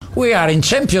We are in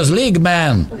Champions League,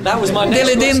 man. That was my next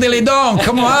Dilly din, dilly dong,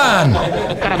 come on.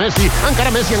 Encara Messi,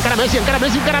 encara Messi, encara Messi, encara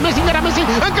Messi, encara Messi, encara Messi,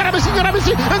 encara Messi, encara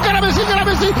Messi, encara Messi, encara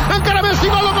Messi, encara Messi,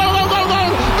 gol, gol, gol, gol, gol,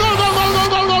 gol, gol, gol,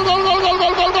 gol, gol, gol, gol, gol,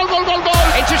 gol, gol, gol, gol, gol, gol.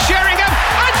 Into Sheringham,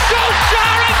 and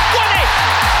Solskjaer has won it.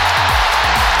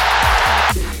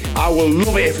 I will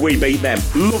love it if we beat them.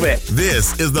 Love it.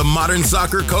 This is the Modern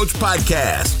Soccer Coach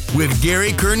Podcast with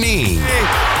Gary Curneen.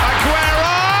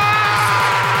 Aguero!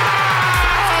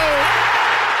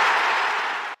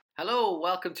 Hello,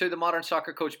 welcome to the Modern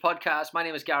Soccer Coach Podcast. My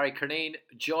name is Gary Curneen.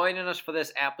 Joining us for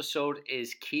this episode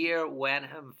is Keir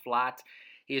Wenham-Flatt.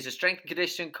 He is a strength and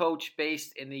conditioning coach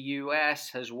based in the US,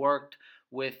 has worked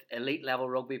with elite level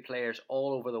rugby players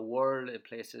all over the world in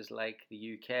places like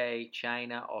the UK,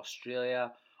 China,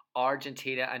 Australia,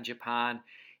 Argentina and Japan.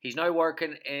 He's now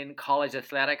working in college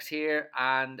athletics here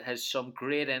and has some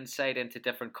great insight into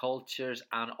different cultures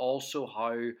and also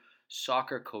how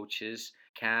soccer coaches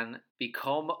can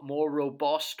become more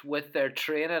robust with their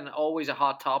training. Always a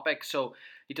hot topic. So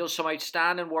he does some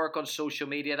outstanding work on social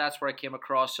media. That's where I came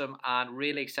across him, and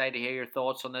really excited to hear your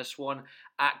thoughts on this one.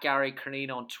 At Gary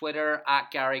Curneen on Twitter, at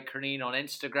Gary Curneen on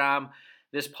Instagram.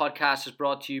 This podcast is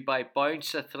brought to you by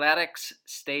Bounce Athletics.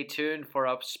 Stay tuned for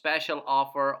a special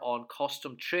offer on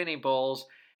custom training balls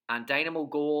and Dynamo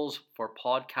goals for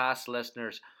podcast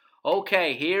listeners.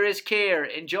 Okay, here is Keir.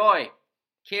 Enjoy.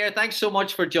 Keir, thanks so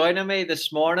much for joining me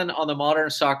this morning on the Modern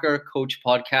Soccer Coach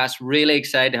Podcast. Really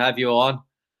excited to have you on.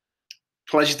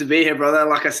 Pleasure to be here, brother.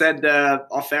 Like I said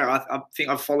off air, I think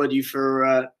I've followed you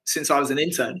for since I was an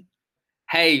intern.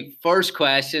 Hey, first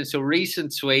question. So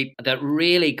recent tweet that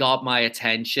really got my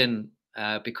attention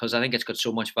because I think it's got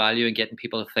so much value in getting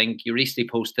people to think. You recently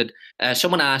posted,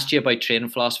 someone asked you about training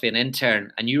philosophy and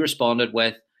intern, and you responded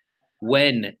with,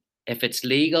 "Win. If it's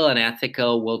legal and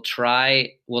ethical, we'll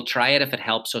try it if it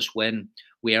helps us win.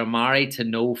 We are married to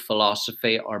no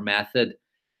philosophy or method."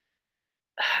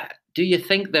 Do you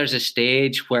think there's a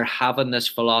stage where having this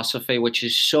philosophy, which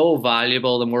is so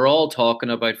valuable, and we're all talking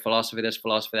about philosophy this,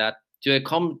 philosophy that,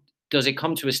 does it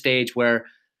come to a stage where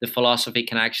the philosophy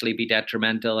can actually be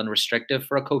detrimental and restrictive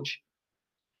for a coach?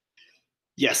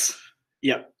 Yes.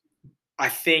 Yeah. I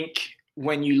think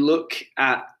when you look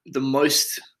at the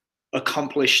most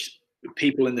accomplished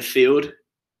people in the field,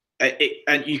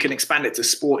 and you can expand it to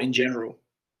sport in general,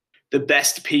 the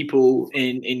best people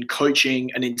in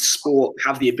coaching and in sport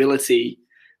have the ability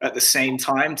at the same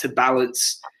time to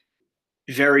balance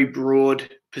very broad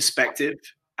perspective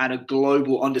and a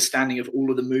global understanding of all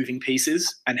of the moving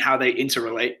pieces and how they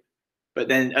interrelate. But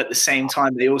then at the same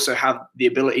time, they also have the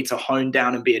ability to hone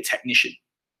down and be a technician.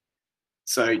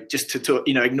 So just to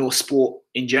ignore sport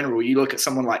in general, you look at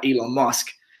someone like Elon Musk,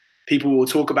 people will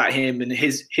talk about him and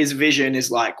his vision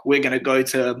is like, we're going to go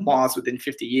to Mars within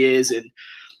 50 years. And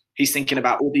he's thinking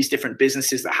about all these different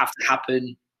businesses that have to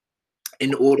happen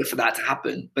in order for that to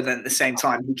happen. But then at the same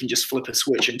time, he can just flip a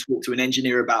switch and talk to an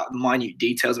engineer about the minute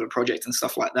details of a project and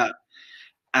stuff like that.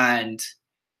 And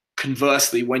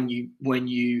conversely, when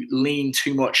you lean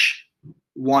too much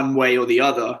one way or the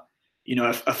other,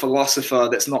 a philosopher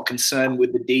that's not concerned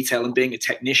with the detail and being a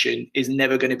technician is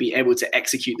never going to be able to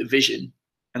execute the vision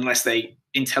unless they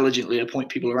intelligently appoint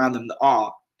people around them that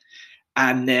are.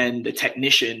 And then the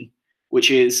technician, which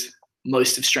is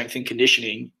most of strength and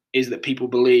conditioning, is that people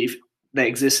believe they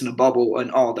exist in a bubble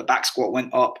and, the back squat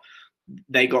went up,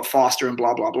 they got faster and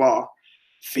blah, blah, blah,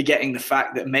 forgetting the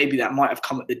fact that maybe that might have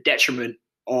come at the detriment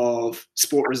of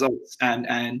sport results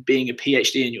and being a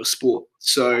PhD in your sport.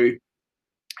 So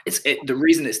the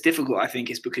reason it's difficult, I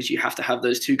think, is because you have to have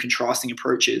those two contrasting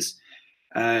approaches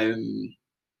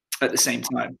at the same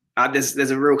time.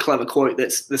 There's a real clever quote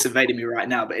that's evading me right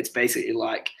now, but it's basically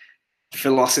like,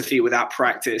 philosophy without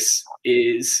practice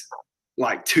is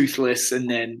like toothless, and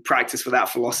then practice without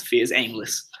philosophy is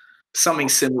aimless. Something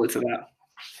similar to that.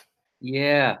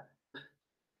 Yeah,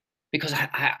 because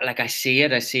I see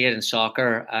it in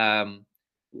soccer.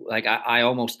 I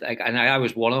almost and I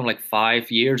was one of them. Like 5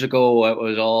 years ago, it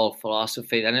was all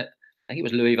philosophy. And I think it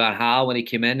was Louis van Gaal when he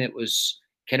came in. It was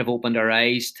kind of opened our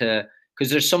eyes to,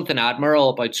 because there's something admirable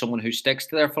about someone who sticks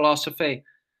to their philosophy.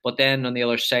 But then on the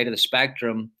other side of the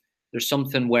spectrum, there's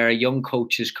something where a young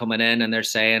coach is coming in and they're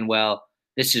saying, well,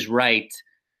 this is right.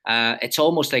 It's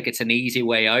almost like it's an easy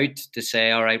way out to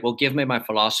say, all right, well, give me my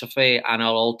philosophy and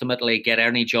I'll ultimately get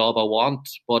any job I want.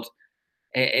 But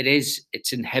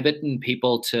it's inhibiting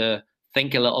people to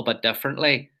think a little bit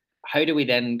differently. How do we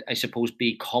then, I suppose,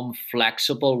 become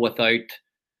flexible without,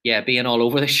 being all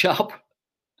over the shop?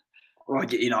 Well,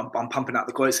 I'm pumping out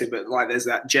the quotes here, but like there's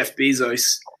that Jeff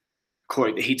Bezos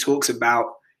quote that he talks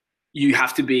about. You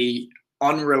have to be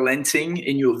unrelenting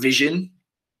in your vision,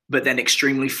 but then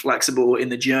extremely flexible in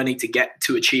the journey to get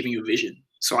to achieving your vision.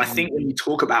 So I think when you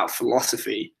talk about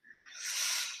philosophy,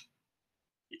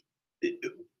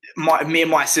 me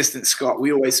and my assistant Scott,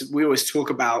 we always talk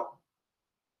about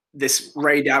this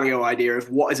Ray Dalio idea of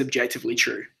what is objectively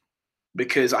true,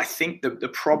 because I think the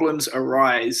problems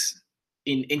arise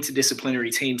in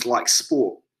interdisciplinary teams like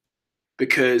sport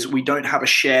because we don't have a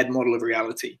shared model of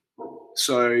reality.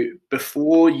 So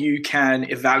before you can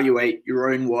evaluate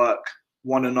your own work,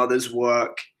 one another's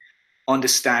work,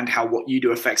 understand how what you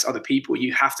do affects other people,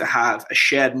 you have to have a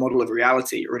shared model of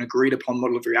reality or an agreed upon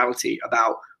model of reality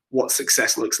about what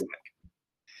success looks like.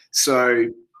 So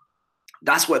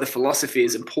that's where the philosophy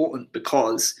is important,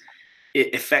 because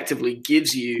it effectively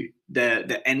gives you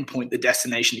the endpoint, the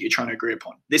destination that you're trying to agree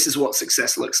upon. This is what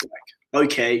success looks like.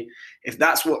 Okay, if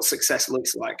that's what success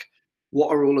looks like, what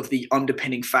are all of the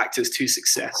underpinning factors to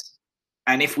success?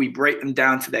 And if we break them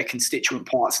down to their constituent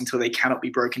parts until they cannot be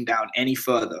broken down any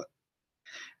further,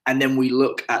 and then we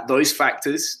look at those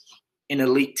factors in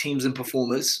elite teams and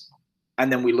performers,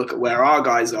 and then we look at where our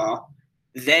guys are,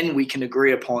 then we can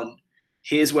agree upon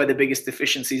here's where the biggest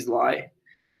deficiencies lie.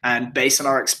 And based on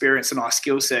our experience and our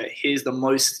skill set, here's the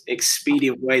most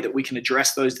expedient way that we can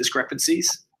address those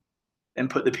discrepancies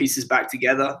and put the pieces back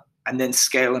together and then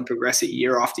scale and progress it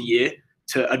year after year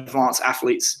to advance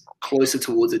athletes closer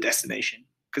towards a destination.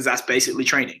 Because that's basically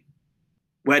training.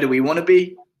 Where do we want to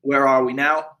be? Where are we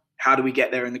now? How do we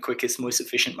get there in the quickest, most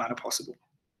efficient manner possible?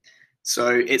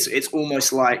 So it's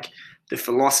almost like the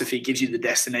philosophy gives you the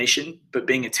destination, but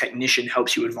being a technician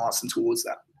helps you advance them towards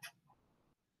that.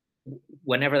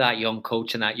 Whenever that young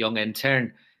coach and that young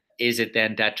intern, is it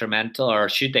then detrimental, or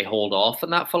should they hold off on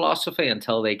that philosophy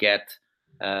until they get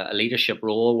a leadership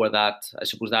role where that, I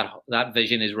suppose that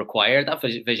vision is required? That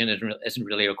vision isn't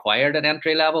really required at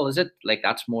entry level, is it? Like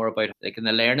that's more about like in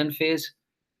the learning phase?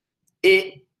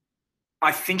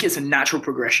 I think it's a natural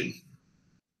progression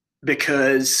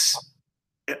because,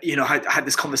 you know, I had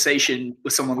this conversation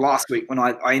with someone last week when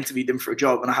I interviewed them for a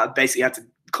job, and I basically had to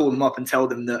call them up and tell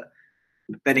them that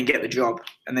they didn't get the job.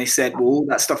 And they said, well, all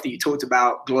that stuff that you talked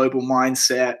about, global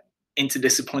mindset,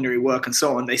 interdisciplinary work and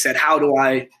so on, they said, how do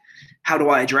I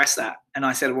address that? And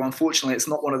I said, well, unfortunately, it's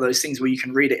not one of those things where you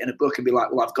can read it in a book and be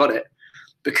like, well, I've got it.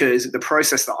 Because the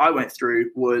process that I went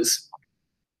through was,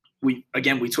 we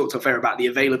talked off air about the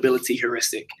availability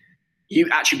heuristic. You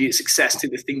attribute success to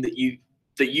the thing that you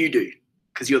do,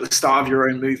 because you're the star of your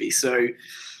own movie. So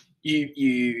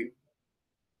you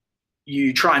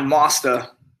try and master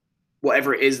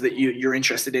whatever it is that you're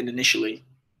interested in initially.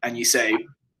 And you say,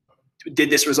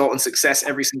 did this result in success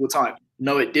every single time?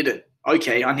 No, it didn't.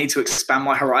 Okay, I need to expand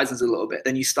my horizons a little bit.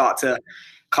 Then you start to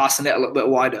cast the net a little bit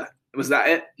wider. Was that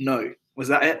it? No. Was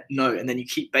that it? No. And then you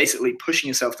keep basically pushing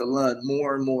yourself to learn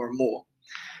more and more and more.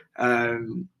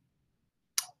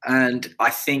 And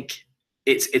I think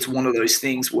it's one of those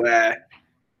things where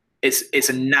it's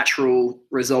a natural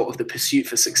result of the pursuit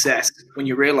for success when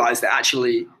you realize that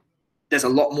actually there's a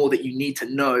lot more that you need to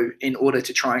know in order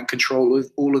to try and control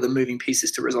all of the moving pieces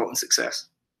to result in success.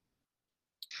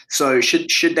 So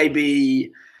should they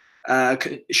be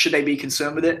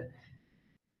concerned with it?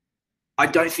 I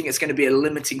don't think it's going to be a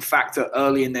limiting factor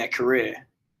early in their career,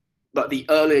 but the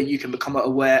earlier you can become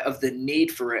aware of the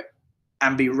need for it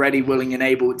and be ready, willing, and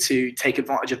able to take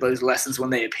advantage of those lessons when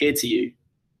they appear to you,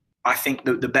 I think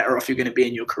the better off you're going to be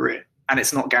in your career. And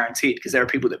it's not guaranteed, because there are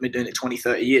people that have been doing it 20,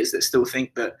 30 years that still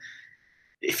think that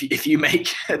if you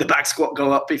make the back squat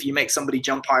go up, if you make somebody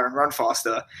jump higher and run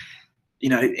faster, you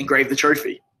know, engrave the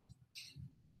trophy.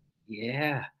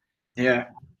 Yeah.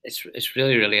 It's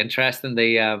really, really interesting.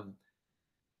 The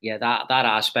that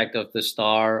aspect of the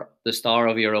star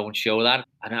of your own show, that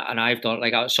and I've done,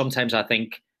 like, sometimes I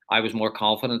think I was more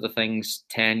confident of things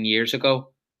 10 years ago.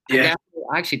 Yeah,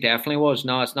 I actually definitely was.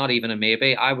 No, it's not even a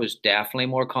maybe. I was definitely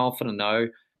more confident now.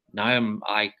 Now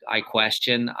I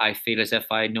question. I feel as if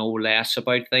I know less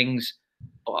about things.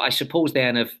 But I suppose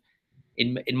then, if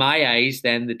in my eyes,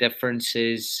 then the difference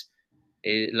is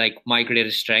like my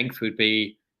greatest strength would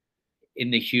be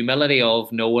in the humility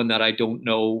of knowing that I don't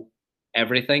know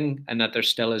everything and that there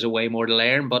still is a way more to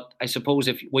learn. But I suppose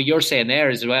if what you're saying there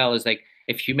as well is, like,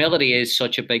 if humility is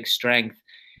such a big strength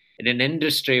in an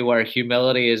industry where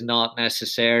humility is not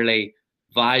necessarily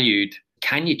valued,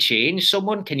 can you change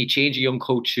someone? Can you change a young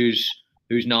coach who's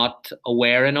not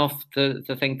aware enough to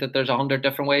think that there's 100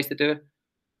 different ways to do it?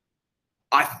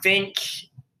 I think,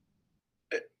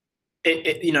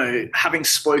 you know, having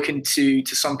spoken to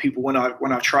some people when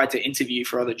I've tried to interview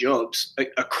for other jobs,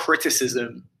 a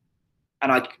criticism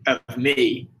of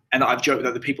me, and I've joked with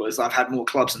other people, is I've had more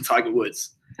clubs than Tiger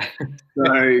Woods.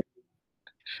 So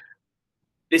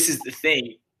this is the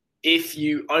thing. If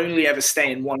you only ever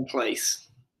stay in one place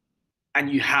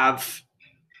and you have,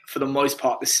 for the most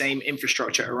part, the same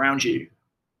infrastructure around you,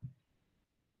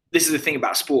 this is the thing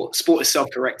about sport. Sport is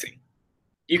self-correcting.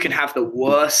 You can have the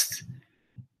worst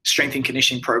strength and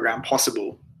conditioning program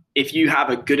possible. If you have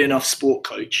a good enough sport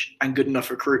coach and good enough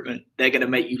recruitment, they're going to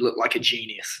make you look like a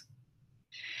genius.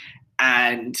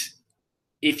 And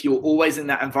if you're always in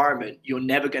that environment, you're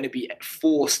never going to be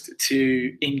forced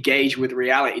to engage with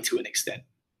reality to an extent,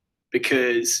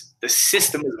 because the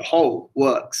system as a whole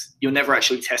works. You're never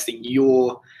actually testing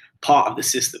your part of the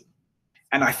system.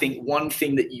 And I think one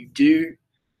thing that you do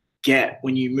get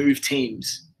when you move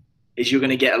teams is you're going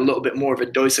to get a little bit more of a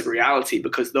dose of reality,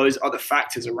 because those other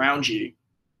factors around you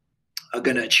are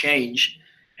going to change,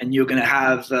 and you're going to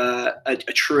have a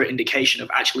truer indication of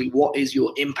actually what is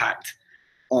your impact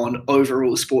on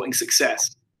overall sporting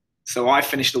success. So I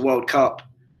finished the World Cup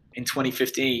in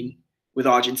 2015 with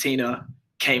Argentina,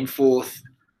 came fourth,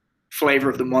 flavor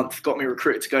of the month, got me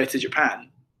recruited to go to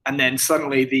Japan. And then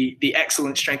suddenly the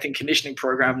excellent strength and conditioning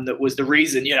program that was the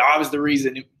reason, I was the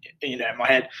reason, in my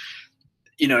head,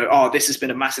 this has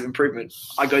been a massive improvement.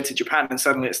 I go to Japan and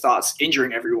suddenly it starts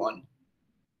injuring everyone.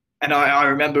 And I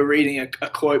remember reading a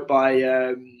quote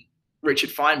by Richard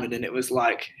Feynman, and it was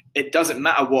like, it doesn't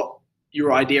matter what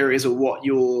your idea is or what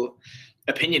your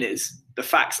opinion is. The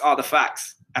facts are the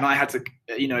facts. And I had to,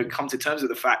 come to terms with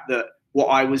the fact that what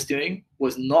I was doing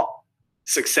was not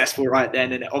successful right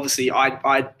then. And obviously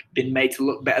I'd been made to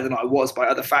look better than I was by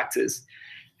other factors.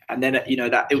 And then,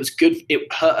 that it was good.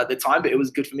 It hurt at the time, but it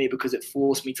was good for me because it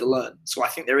forced me to learn. So I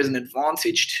think there is an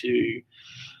advantage to,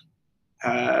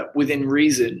 within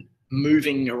reason,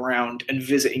 moving around and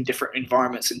visiting different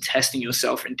environments and testing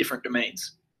yourself in different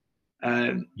domains.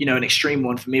 An extreme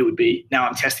one for me would be, now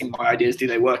I'm testing my ideas. Do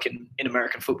they work in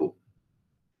American football?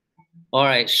 All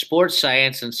right. Sports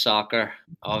science and soccer.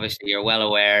 Obviously, you're well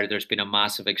aware there's been a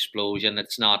massive explosion.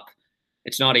 It's not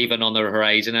even on the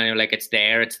horizon anymore. Like, it's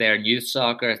there in youth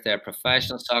soccer, it's there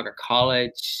professional soccer,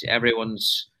 college.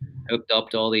 Everyone's hooked up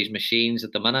to all these machines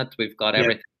at the minute. We've got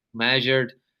everything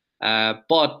measured.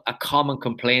 But a common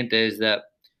complaint is that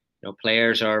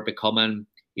players are becoming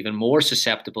even more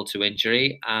susceptible to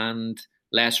injury and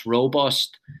less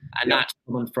robust. And that's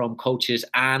coming from coaches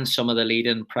and some of the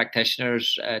leading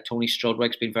practitioners. Tony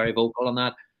Strudwick's been very vocal on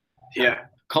that. Yeah.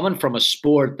 Coming from a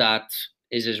sport that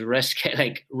is as risky,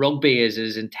 like rugby is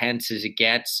as intense as it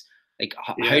gets. Like,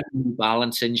 how do you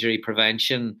balance injury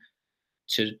prevention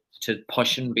to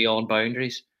pushing beyond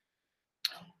boundaries?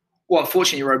 Well,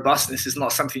 unfortunately, robustness is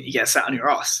not something you get sat on your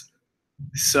ass.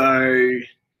 So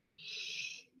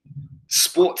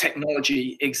sport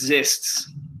technology exists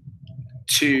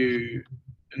to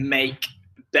make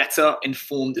better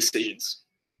informed decisions.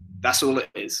 That's all it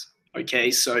is.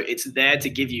 Okay, so it's there to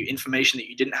give you information that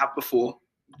you didn't have before,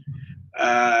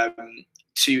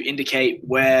 to indicate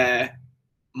where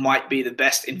might be the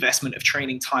best investment of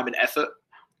training time and effort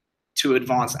to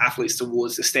advance athletes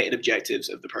towards the stated objectives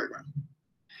of the program.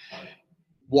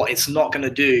 What it's not going to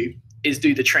do is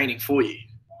do the training for you.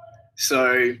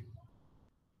 So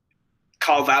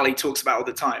Carl Valley talks about all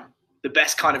the time, the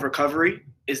best kind of recovery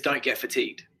is don't get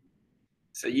fatigued.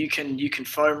 So you can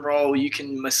foam roll, you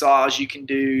can massage, you can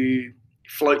do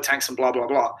float tanks and blah, blah,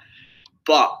 blah.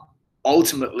 But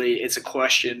ultimately, it's a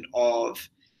question of,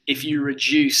 if you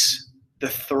reduce the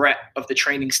threat of the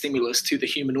training stimulus to the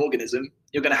human organism,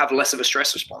 you're going to have less of a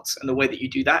stress response. And the way that you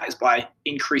do that is by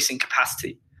increasing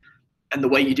capacity. And the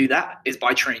way you do that is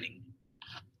by training.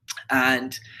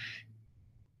 And,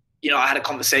 I had a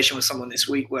conversation with someone this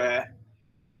week where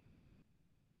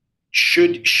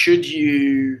should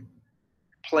you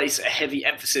place a heavy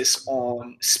emphasis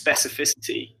on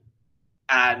specificity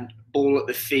and ball at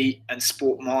the feet and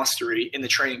sport mastery in the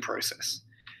training process?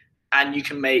 And you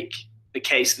can make the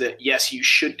case that, yes, you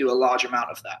should do a large amount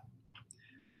of that.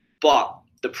 But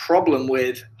the problem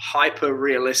with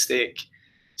hyper-realistic,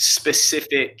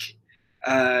 specific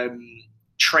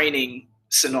training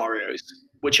scenarios,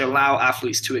 which allow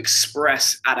athletes to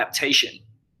express adaptation,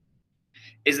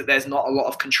 is that there's not a lot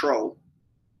of control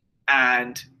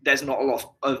and there's not a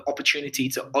lot of opportunity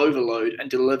to overload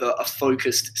and deliver a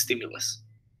focused stimulus.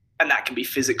 And that can be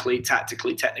physically,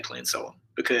 tactically, technically, and so on.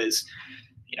 Because,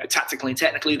 tactically and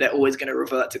technically, they're always going to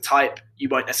revert to type. You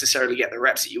won't necessarily get the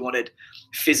reps that you wanted.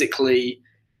 Physically,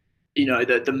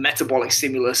 the metabolic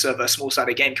stimulus of a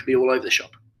small-sided game could be all over the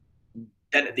shop.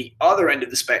 Then at the other end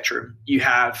of the spectrum, you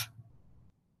have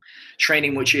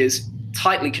training which is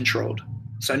tightly controlled,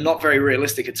 so not very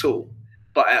realistic at all,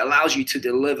 but it allows you to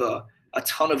deliver a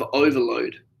ton of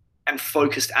overload and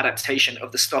focused adaptation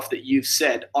of the stuff that you've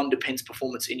said underpins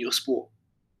performance in your sport.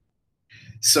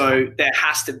 So there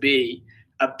has to be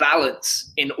a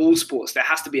balance in all sports. There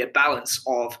has to be a balance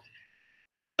of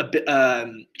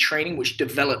training which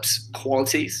develops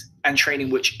qualities and training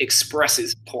which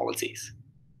expresses qualities.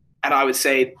 And I would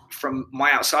say, from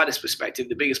my outsider's perspective,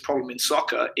 the biggest problem in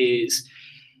soccer is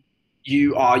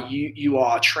you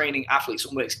are training athletes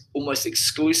almost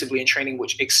exclusively in training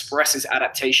which expresses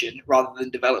adaptation rather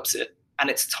than develops it, and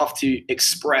it's tough to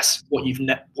express what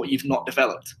you've not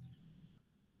developed.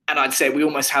 And I'd say we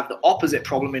almost have the opposite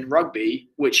problem in rugby,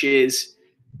 which is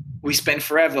we spend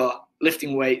forever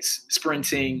lifting weights,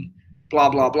 sprinting, blah,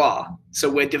 blah, blah. So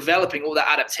we're developing all that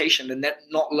adaptation and then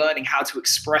not learning how to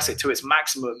express it to its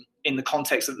maximum in the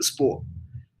context of the sport.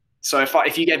 So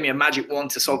if you gave me a magic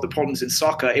wand to solve the problems in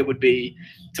soccer, it would be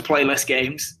to play less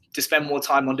games, to spend more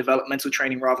time on developmental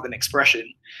training rather than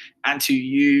expression, and to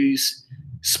use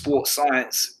sports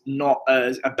science not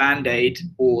as a band-aid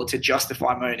or to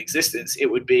justify my own existence. It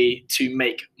would be to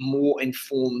make more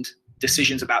informed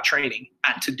decisions about training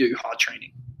and to do hard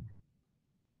training.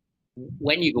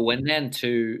 When you go in then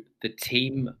to the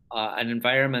team, an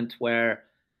environment where,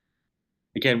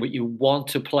 again, you want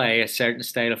to play a certain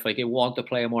style of, like, you want to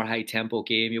play a more high tempo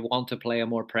game, you want to play a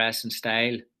more pressing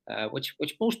style, which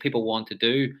most people want to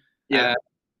do. Yeah.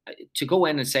 To go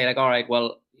in and say, like, all right,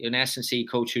 well, you're an S&C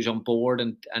coach who's on board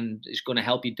and is going to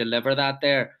help you deliver that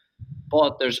there.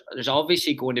 But there's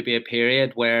obviously going to be a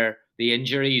period where the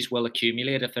injuries will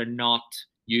accumulate if they're not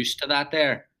used to that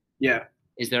there. Yeah.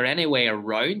 Is there any way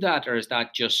around that, or is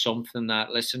that just something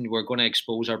that, listen, we're going to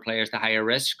expose our players to higher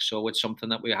risk, so it's something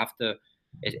that we have to,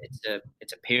 it's a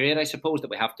period, I suppose, that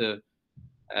we have to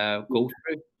go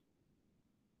through?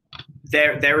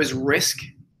 There is risk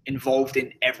involved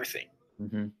in everything.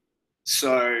 Mm-hmm.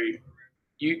 So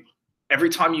every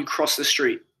time you cross the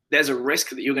street, there's a risk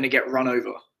that you're going to get run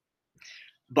over.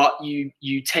 But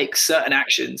you take certain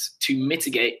actions to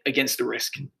mitigate against the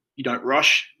risk. You don't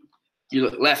rush. You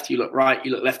look left, you look right,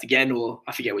 you look left again, or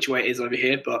I forget which way it is over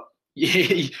here, but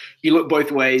you look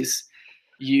both ways.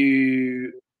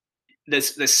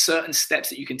 There's certain steps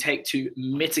that you can take to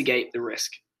mitigate the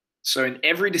risk. So in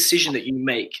every decision that you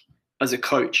make as a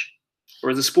coach or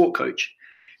as a sport coach,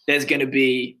 there's going to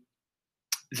be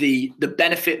the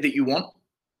benefit that you want,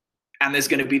 and there's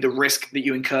going to be the risk that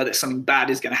you incur that something bad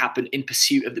is going to happen in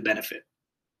pursuit of the benefit.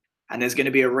 And there's going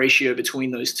to be a ratio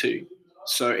between those two.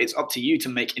 So it's up to you to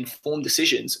make informed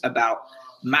decisions about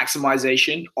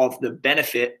maximization of the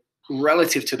benefit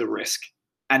relative to the risk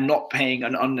and not paying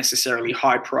an unnecessarily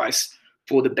high price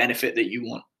for the benefit that you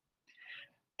want.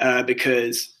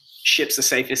 Because ships are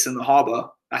safest in the harbor.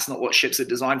 That's not what ships are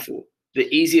designed for. The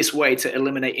easiest way to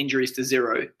eliminate injuries to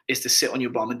zero is to sit on your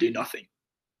bum and do nothing.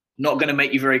 Not going to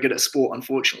make you very good at sport,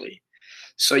 unfortunately.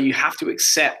 So you have to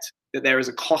accept that there is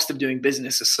a cost of doing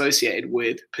business associated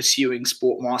with pursuing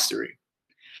sport mastery.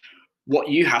 What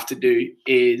you have to do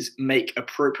is make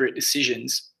appropriate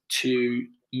decisions to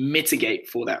mitigate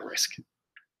for that risk.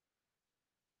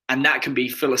 And that can be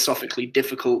philosophically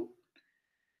difficult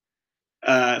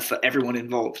for everyone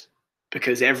involved,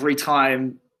 because every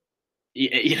time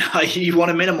you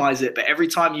want to minimize it, but every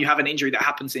time you have an injury that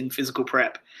happens in physical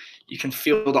prep, you can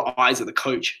feel the eyes of the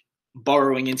coach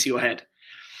burrowing into your head.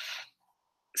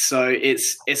 So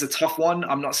it's a tough one.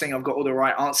 I'm not saying I've got all the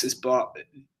right answers, but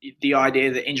the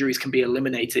idea that injuries can be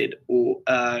eliminated or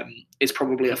is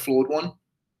probably a flawed one,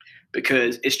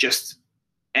 because it's just,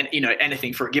 and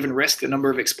anything for a given risk, the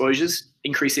number of exposures,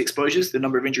 increase the exposures, the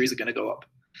number of injuries are going to go up.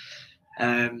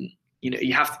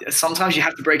 Sometimes you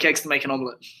have to break eggs to make an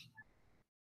omelette.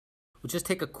 We'll just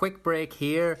take a quick break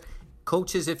here.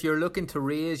 Coaches, if you're looking to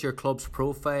raise your club's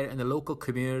profile in the local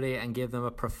community and give them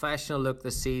a professional look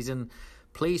this season,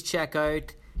 please check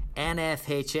out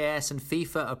NFHS and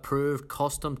FIFA approved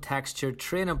custom textured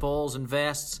training balls and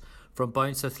vests from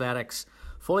Bounce Athletics.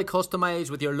 Fully customised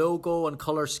with your logo and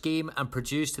colour scheme and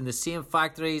produced in the same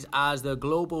factories as the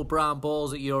global brand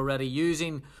balls that you're already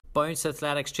using. Bounce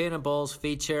Athletics training balls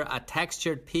feature a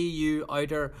textured PU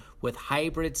outer with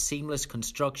hybrid seamless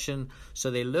construction, so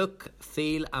they look,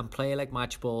 feel and play like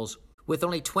match balls. With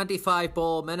only 25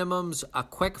 ball minimums, a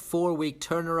quick 4-week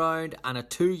turnaround and a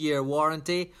 2-year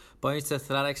warranty, Bounce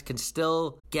Athletics can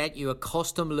still get you a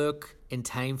custom look in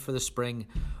time for the spring.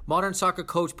 Modern Soccer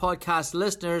Coach podcast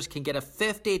listeners can get a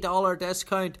 $50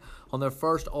 discount on their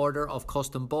first order of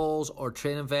custom balls or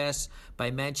training vests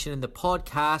by mentioning the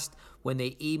podcast when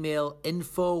they email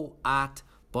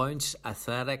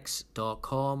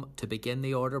info@bounceathletics.com to begin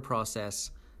the order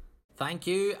process. Thank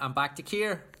you, and back to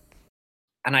Keir.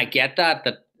 And I get that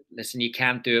listen, you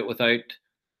can't do it without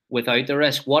without the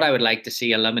risk. What I would like to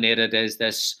see eliminated is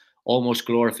this almost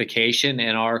glorification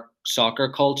in our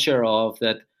soccer culture of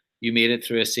that you made it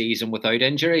through a season without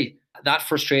injury. That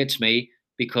frustrates me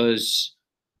because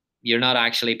you're not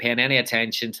actually paying any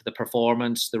attention to the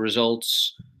performance, the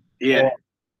results. Yeah.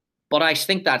 But I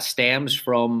think that stems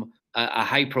from a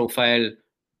high-profile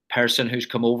person who's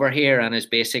come over here and is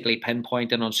basically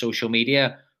pinpointing on social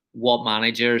media what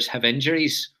managers have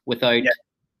injuries without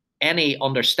any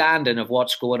understanding of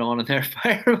what's going on in their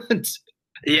environment.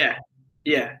 Yeah.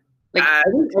 Like,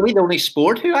 are we the only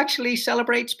sport who actually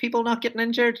celebrates people not getting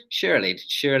injured? Surely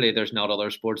there's not other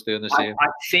sports doing the same. I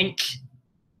think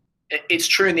it's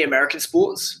true in the American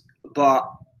sports, but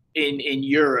in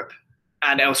Europe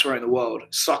and elsewhere in the world,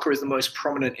 soccer is the most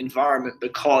prominent environment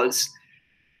because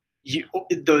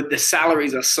the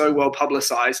salaries are so well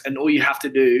publicized, and all you have to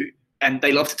do, and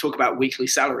they love to talk about weekly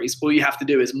salaries, all you have to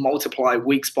do is multiply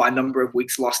weeks by number of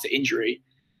weeks lost to injury,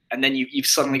 and then you've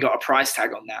suddenly got a price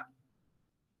tag on that.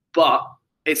 But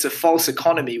it's a false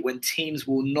economy when teams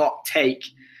will not take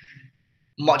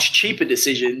much cheaper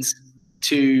decisions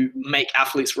to make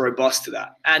athletes robust to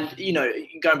that. And,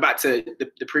 going back to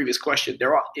the previous question,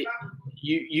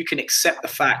 you can accept the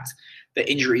fact that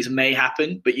injuries may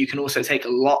happen, but you can also take a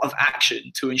lot of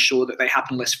action to ensure that they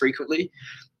happen less frequently,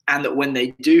 and that when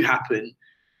they do happen,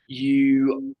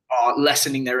 you are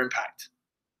lessening their impact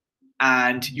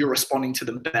and you're responding to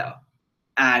them better.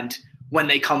 And when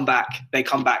they come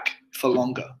back for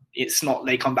longer. It's not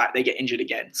they come back, they get injured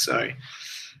again. So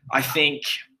I think,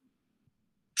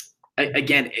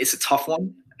 again, it's a tough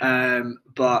one.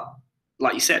 But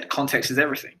like you said, context is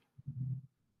everything.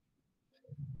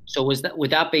 So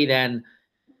would that be then,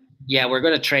 we're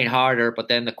going to train harder, but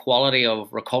then the quality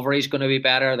of recovery is going to be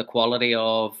better. The quality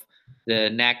of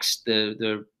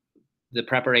the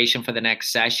preparation for the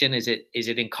next session, is it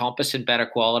encompassing better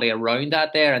quality around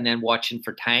that there, and then watching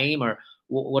for time, or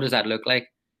what does that look like?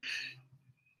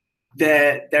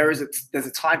 There's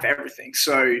a time for everything.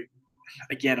 So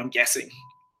again, I'm guessing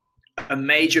a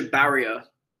major barrier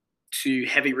to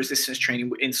heavy resistance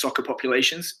training in soccer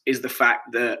populations is the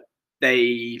fact that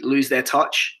they lose their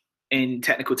touch in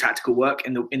technical tactical work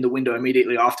in the window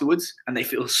immediately afterwards, and they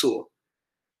feel sore.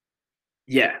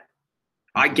 Yeah,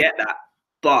 I get that,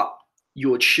 but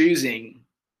you're choosing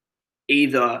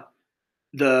either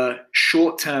the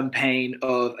short-term pain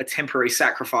of a temporary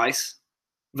sacrifice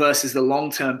versus the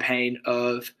long-term pain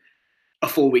of a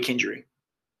 4-week injury.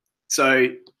 So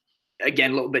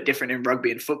again, a little bit different in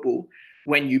rugby and football.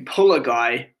 When you pull a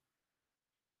guy,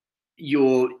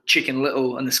 you're Chicken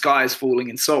Little and the sky is falling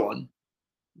and so on.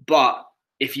 But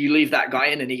if you leave that guy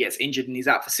in and he gets injured and he's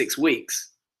out for 6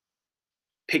 weeks,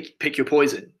 pick your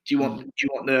poison. Do you want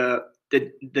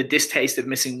the distaste of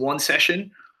missing one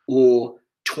session or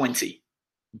 20?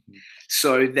 Mm-hmm.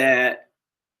 So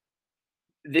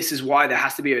this is why there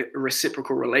has to be a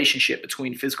reciprocal relationship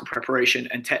between physical preparation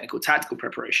and technical tactical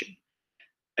preparation.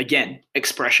 Again,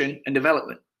 expression and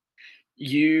development.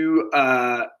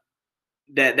 There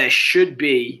should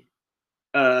be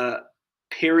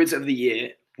periods of the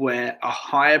year where a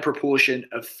higher proportion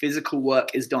of physical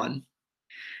work is done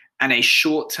and a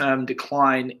short-term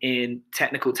decline in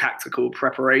technical tactical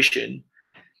preparation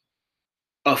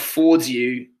affords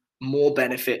you more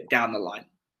benefit down the line.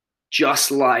 Just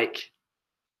like,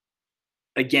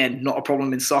 again, not a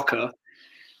problem in soccer,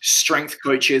 strength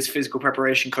coaches, physical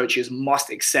preparation coaches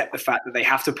must accept the fact that they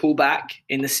have to pull back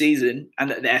in the season and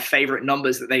that their favorite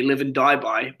numbers that they live and die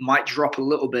by might drop a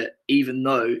little bit, even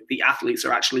though the athletes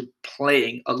are actually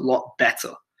playing a lot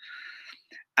better.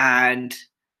 And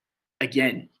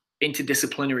again,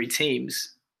 interdisciplinary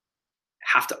teams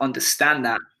have to understand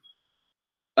that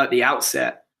at the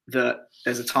outset, that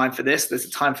there's a time for this, there's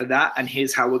a time for that, and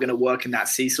here's how we're going to work in that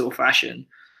seesaw fashion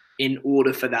in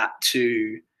order for that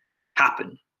to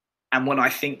happen. And when I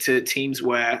think to teams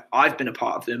where I've been a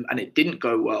part of them and it didn't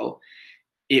go well,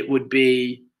 it would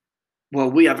be,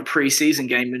 well, we have a pre-season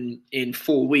game in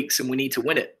 4 weeks and we need to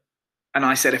win it. And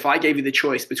I said, if I gave you the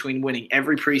choice between winning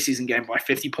every pre-season game by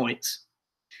 50 points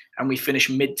and we finish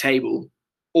mid-table,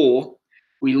 or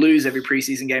we lose every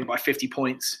pre-season game by 50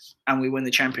 points and we win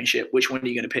the championship, which one are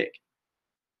you going to pick?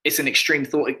 It's an extreme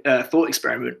thought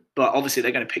experiment, but obviously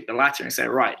they're going to pick the latter and say,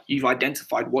 right, you've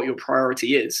identified what your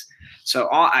priority is. So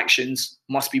our actions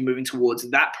must be moving towards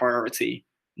that priority,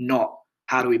 not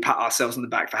how do we pat ourselves on the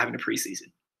back for having a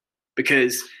preseason.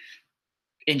 Because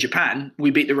in Japan, we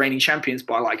beat the reigning champions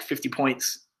by like 50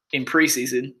 points in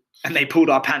preseason and they pulled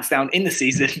our pants down in the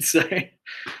season. So,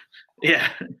 yeah.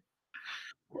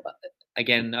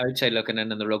 Again, outside looking in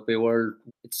the rugby world,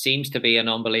 it seems to be an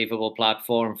unbelievable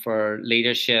platform for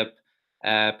leadership,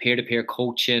 peer-to-peer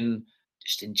coaching,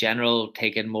 just in general,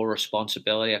 taking more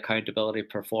responsibility, accountability,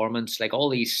 performance, like all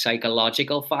these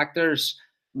psychological factors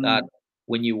that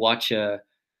when you watch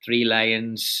Three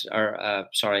Lions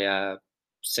or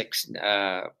six,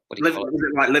 what do you call it?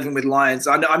 Like Living with Lions.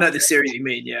 I know the series you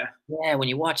mean, yeah. Yeah, when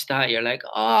you watch that, you're like,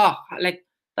 oh, like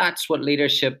that's what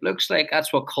leadership looks like.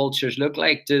 That's what cultures look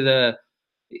like.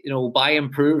 By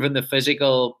improving the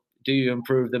physical, do you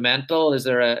improve the mental? Is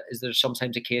there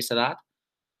sometimes a case of that?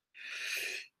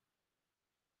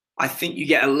 I think you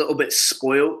get a little bit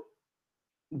spoiled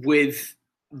with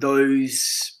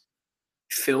those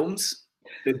films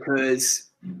because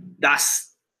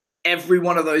that's every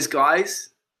one of those guys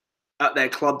at their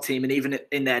club team and even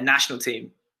in their national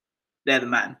team, they're the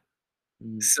man.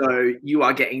 So you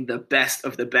are getting the best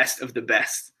of the best of the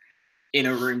best in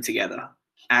a room together.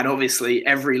 And obviously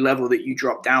every level that you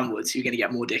drop downwards, you're going to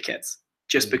get more dickheads.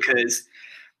 Just because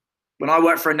when I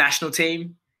work for a national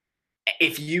team,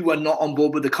 if you are not on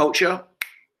board with the culture,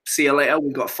 see you later.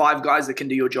 We've got 5 guys that can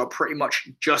do your job pretty much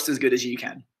just as good as you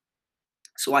can.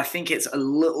 So I think it's a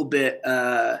little bit,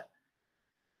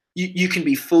 you can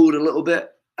be fooled a little bit.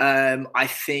 I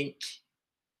think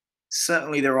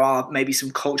certainly there are maybe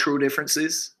some cultural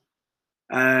differences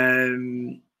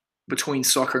between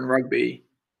soccer and rugby.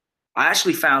 I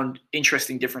actually found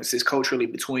interesting differences culturally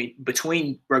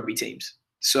between rugby teams.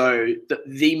 So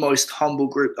the most humble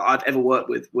group that I've ever worked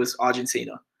with was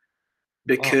Argentina,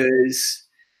 because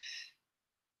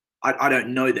I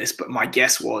don't know this, but my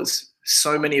guess was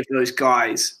so many of those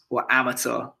guys were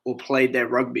amateur or played their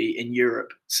rugby in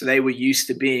Europe. So they were used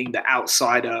to being the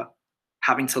outsider,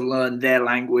 having to learn their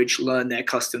language, learn their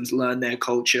customs, learn their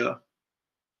culture.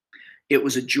 It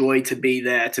was a joy to be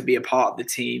there, to be a part of the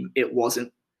team. It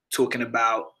wasn't talking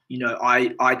about,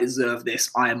 I deserve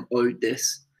this, I am owed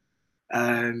this.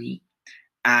 And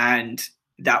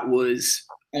that was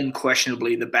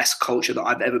unquestionably the best culture that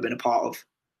I've ever been a part of.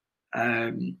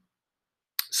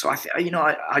 So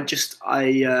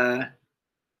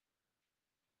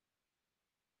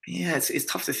it's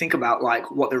tough to think about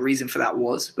like what the reason for that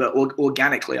was, but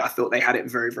organically, I thought they had it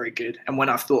very, very good. And when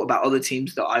I've thought about other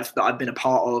teams that I've been a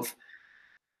part of,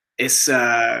 it's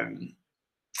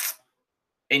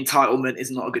entitlement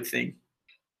is not a good thing.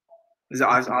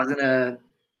 I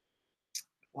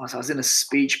was in a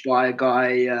speech by a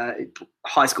guy,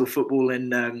 high school football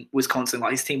in Wisconsin.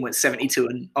 Like his team went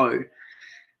 72-0. And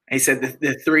he said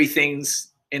the 3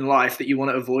 things in life that you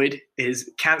want to avoid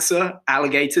is cancer,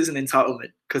 alligators, and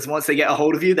entitlement. Because once they get a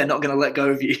hold of you, they're not going to let go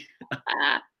of you.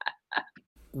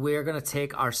 We're going to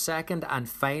take our second and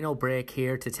final break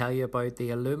here to tell you about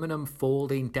the aluminum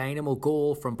folding Dynamo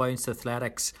goal from Bounce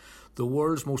Athletics. The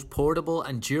world's most portable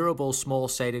and durable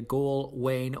small-sided goal,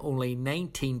 weighing only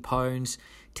 19 pounds,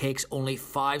 takes only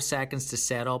 5 seconds to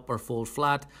set up or fold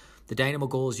flat. The Dynamo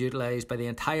goal is utilised by the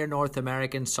entire North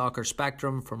American soccer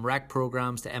spectrum, from rec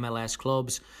programs to MLS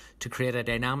clubs, to create a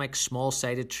dynamic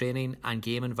small-sided training and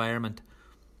game environment.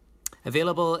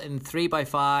 Available in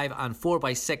 3x5 and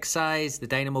 4x6 size, the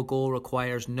Dynamo goal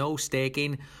requires no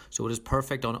staking, so it is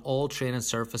perfect on all training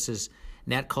surfaces.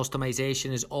 Net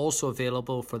customization is also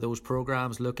available for those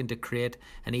programs looking to create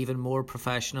an even more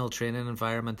professional training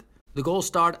environment. The goals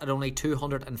start at only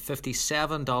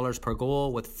 $257 per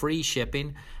goal with free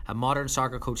shipping, and Modern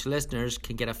Soccer Coach listeners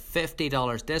can get a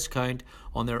 $50 discount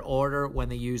on their order when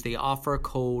they use the offer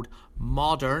code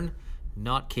MODERN,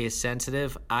 not case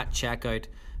sensitive, at checkout.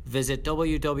 Visit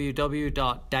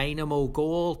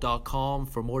www.dynamogoal.com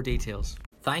for more details.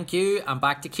 Thank you, and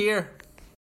back to Keir.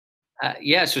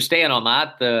 So staying on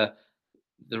that, the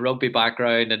rugby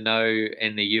background and now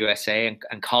in the USA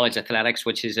and college athletics,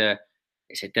 which is a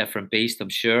different beast, I'm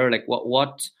sure. Like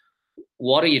what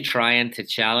are you trying to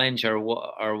challenge, or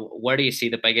where do you see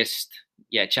the biggest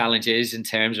challenge is in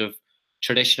terms of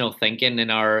traditional thinking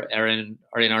in our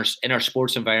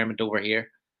sports environment over here?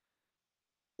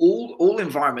 All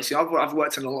environments. I've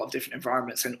worked in a lot of different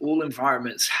environments, and all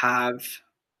environments have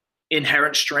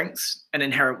inherent strengths and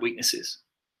inherent weaknesses.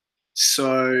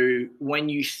 So when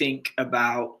you think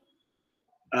about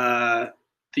the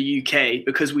UK,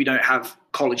 because we don't have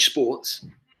college sports,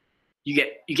 you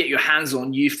get your hands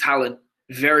on youth talent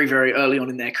very, very early on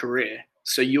in their career.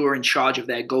 So you're in charge of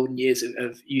their golden years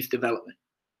of youth development.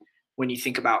 When you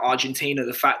think about Argentina,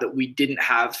 the fact that we didn't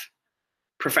have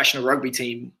professional rugby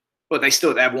team, but they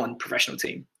have one professional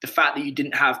team. The fact that you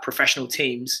didn't have professional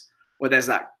teams where there's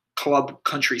that club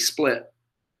country split,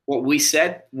 what we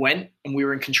said went, and we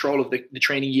were in control of the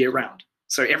training year round.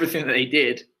 So everything that they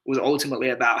did was ultimately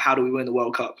about how do we win the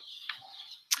World Cup.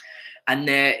 And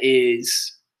there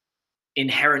is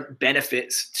inherent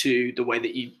benefits to the way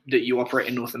that you operate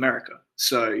in North America.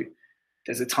 So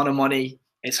there's a ton of money.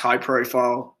 It's high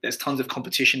profile. There's tons of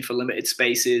competition for limited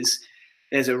spaces.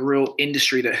 There's a real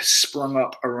industry that has sprung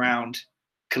up around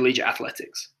collegiate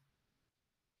athletics.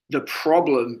 The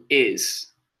problem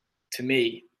is, to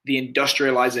me, the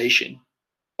industrialization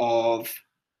of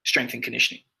strength and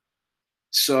conditioning.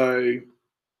 So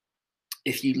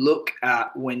if you look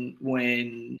at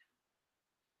when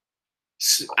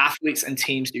athletes and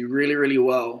teams do really, really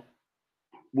well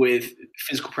with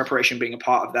physical preparation being a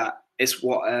part of that, it's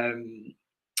what I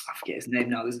forget his name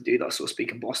now. There's a dude that I saw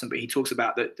speak in Boston, but he talks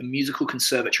about the musical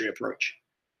conservatory approach.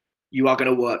 You are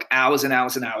going to work hours and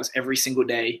hours and hours every single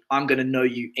day. I'm going to know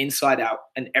you inside out,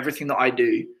 and everything that I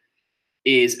do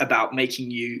is about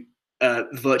making you a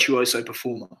virtuoso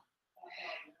performer.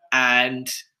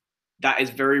 And that is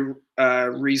very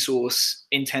resource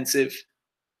intensive.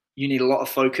 You need a lot of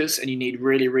focus, and you need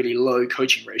really, really low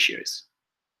coaching ratios.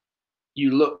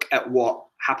 You look at what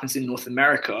happens in North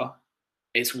America,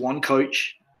 it's one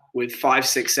coach with 5,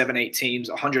 6, 7, 8 teams,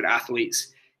 100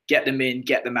 athletes, get them in,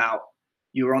 get them out.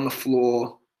 You're on the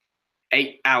floor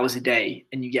 8 hours a day,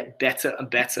 and you get better and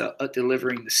better at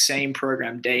delivering the same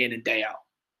program day in and day out.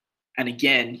 And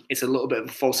again, it's a little bit of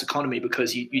a false economy,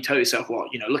 because you tell yourself, well,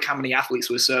 look how many athletes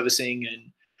we're servicing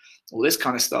and all this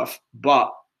kind of stuff.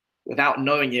 But without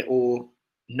knowing it, or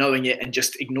knowing it and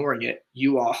just ignoring it,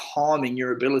 you are harming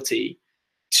your ability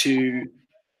to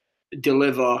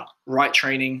deliver right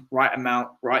training, right amount,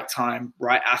 right time,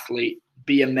 right athlete,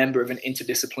 be a member of an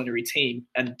interdisciplinary team.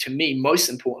 And to me, most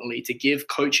importantly, to give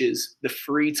coaches the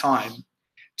free time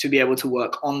to be able to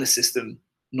work on the system,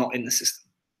 not in the system.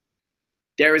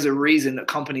 There is a reason that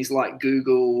companies like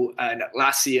Google and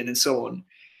Atlassian and so on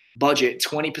budget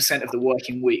 20% of the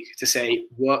working week to say,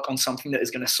 work on something that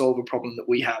is going to solve a problem that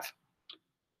we have.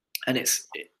 And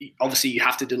obviously you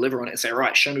have to deliver on it and say,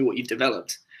 right, show me what you've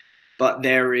developed. But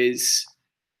there is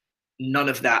none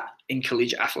of that in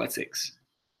collegiate athletics.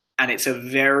 And it's a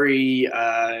very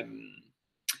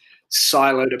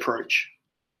siloed approach.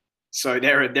 So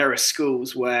there are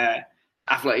schools where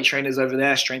athletic trainers over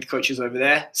there, strength coaches over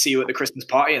there, see you at the Christmas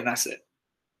party, and that's it.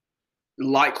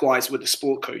 Likewise with the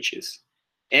sport coaches.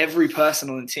 Every person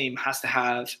on the team has to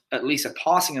have at least a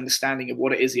passing understanding of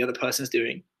what it is the other person's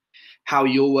doing, how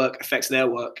your work affects their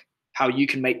work, how you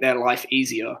can make their life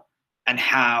easier, and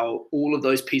how all of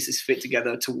those pieces fit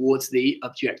together towards the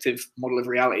objective model of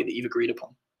reality that you've agreed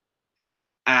upon.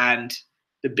 And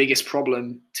the biggest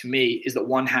problem to me is that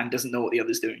one hand doesn't know what the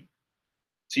other's doing.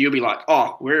 So you'll be like,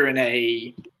 oh, we're in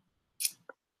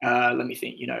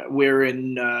we're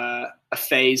in a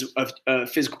phase of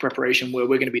physical preparation where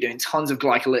we're going to be doing tons of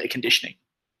glycolytic conditioning.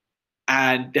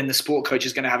 And then the sport coach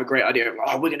is going to have a great idea of,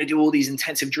 oh, we're going to do all these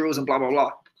intensive drills and blah, blah,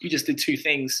 blah. You just did two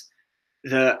things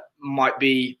that might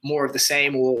be more of the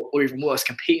same or even worse,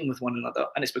 competing with one another.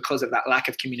 And it's because of that lack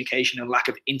of communication and lack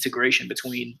of integration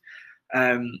between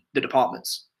the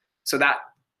departments. So that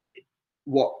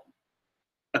what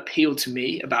appealed to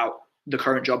me about the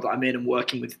current job that I'm in and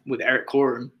working with Eric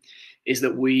Corum is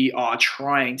that we are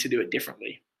trying to do it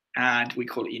differently. And we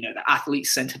call it, the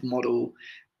athlete-centered model.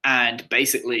 And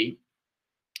basically,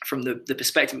 from the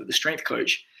perspective of the strength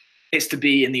coach, it's to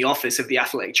be in the office of the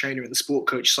athletic trainer and the sport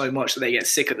coach so much that they get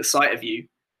sick at the sight of you.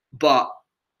 But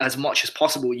as much as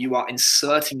possible, you are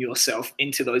inserting yourself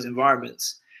into those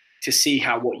environments to see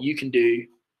how what you can do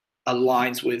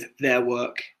aligns with their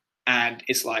work. And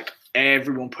it's like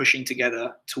everyone pushing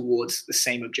together towards the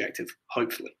same objective,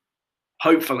 hopefully.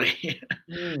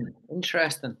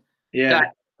 Interesting. Yeah.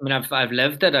 I've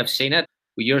lived it. I've seen it.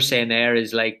 What you're saying there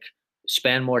is like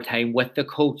spend more time with the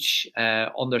coach,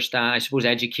 understand, I suppose,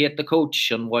 educate the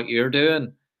coach on what you're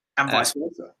doing. And vice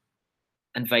versa.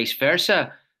 And vice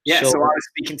versa. Yeah, so I was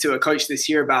speaking to a coach this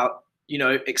year about,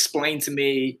 explain to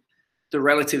me the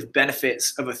relative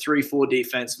benefits of a 3-4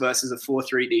 defense versus a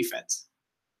 4-3 defense.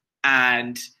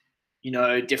 And,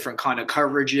 different kind of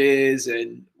coverages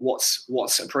and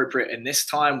what's appropriate in this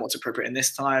time, what's appropriate in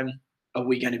this time. Are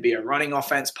we going to be a running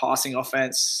offense, passing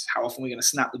offense? How often are we going to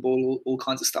snap the ball? All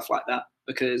kinds of stuff like that.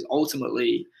 Because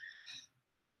ultimately,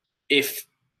 it's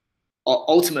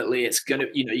going to,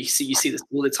 you see this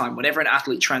all the time. Whenever an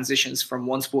athlete transitions from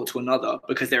one sport to another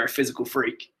because they're a physical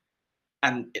freak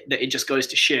and it just goes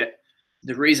to shit,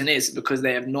 the reason is because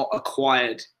they have not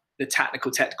acquired the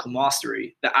technical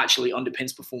mastery that actually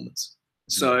underpins performance.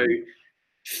 So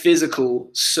physical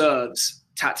serves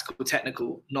tactical,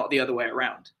 technical, not the other way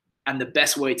around. And the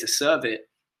best way to serve it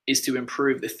is to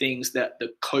improve the things that the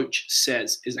coach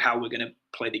says is how we're going to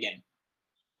play the game.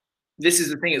 This is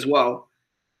the thing as well.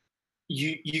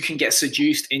 You can get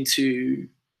seduced into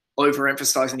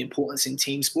overemphasizing the importance in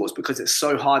team sports because it's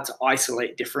so hard to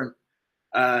isolate different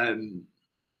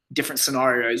different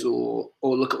scenarios or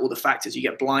look at all the factors. You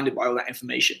get blinded by all that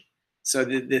information. So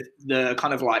the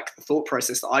kind of like thought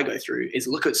process that I go through is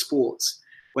look at sports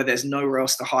where there's nowhere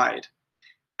else to hide,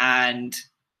 and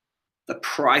the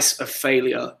price of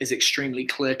failure is extremely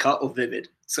clear cut or vivid.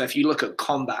 So if you look at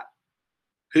combat,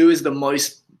 who is the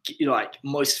most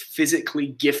physically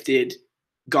gifted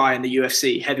guy in the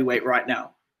UFC heavyweight right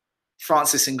now?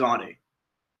 Francis Ngannou.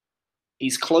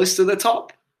 He's close to the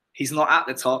top. He's not at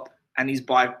the top, and he's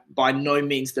by no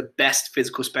means the best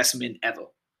physical specimen ever.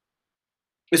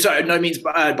 So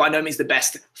by no means the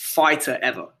best fighter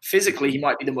ever. Physically, he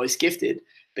might be the most gifted,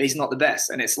 but he's not the best.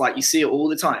 And it's like you see it all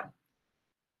the time.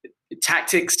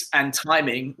 Tactics and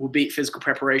timing will beat physical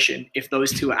preparation if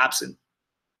those two are absent.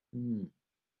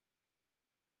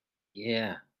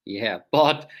 Yeah.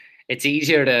 But it's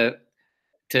easier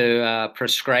to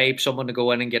prescribe someone to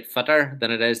go in and get fitter than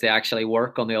it is to actually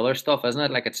work on the other stuff, isn't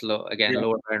it? Like it's lower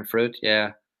hanging fruit.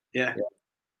 Yeah.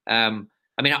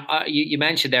 I mean, you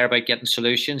mentioned there about getting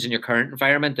solutions in your current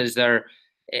environment. Does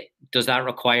that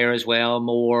require as well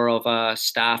more of a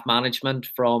staff management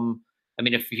from? I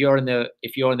mean, if you're in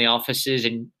the offices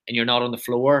and you're not on the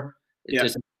floor,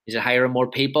 is it hiring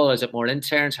more people? Is it more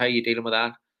interns? How are you dealing with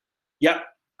that? Yeah.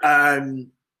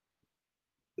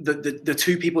 The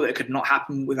two people that it could not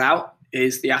happen without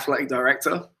is the athletic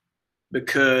director,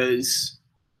 because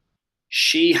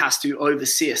she has to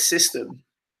oversee a system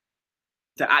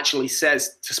that actually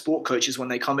says to sport coaches when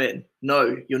they come in,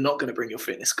 no, you're not going to bring your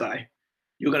fitness guy.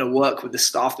 You're going to work with the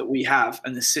staff that we have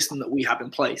and the system that we have in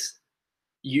place.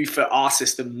 You fit our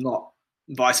system, not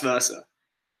vice versa,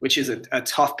 which is a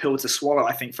tough pill to swallow,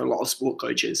 I think, for a lot of sport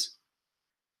coaches.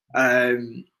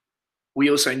 We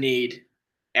also need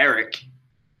Eric,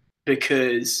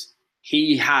 because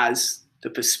he has the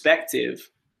perspective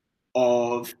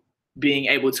of being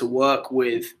able to work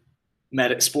with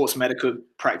sports medical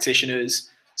practitioners,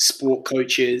 sport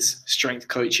coaches, strength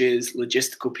coaches,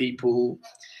 logistical people,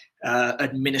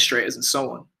 administrators, and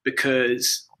so on,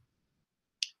 because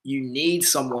you need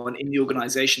someone in the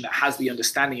organization that has the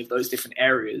understanding of those different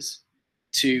areas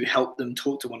to help them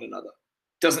talk to one another.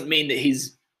 Doesn't mean that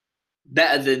he's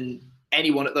better than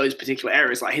anyone at those particular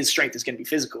areas. Like, his strength is going to be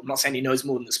physical. I'm not saying he knows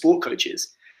more than the sport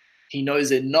coaches. He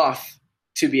knows enough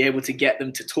to be able to get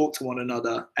them to talk to one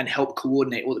another and help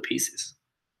coordinate all the pieces,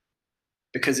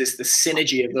 because it's the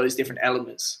synergy of those different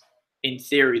elements in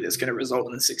theory that's going to result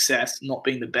in the success, not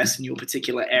being the best in your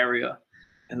particular area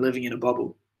and living in a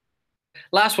bubble.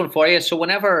 Last one for you. So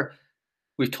whenever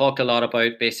we've talked a lot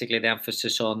about basically the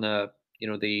emphasis on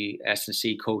the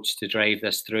S&C coach to drive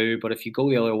this through, but if you go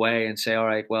the other way and say, all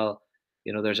right, well,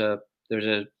 there's a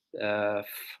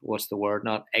what's the word?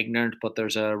 Not ignorant, but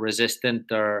there's a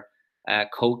resistant or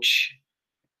coach,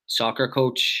 soccer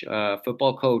coach,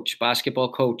 football coach,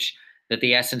 basketball coach, that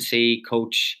the S&C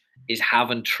coach is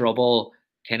having trouble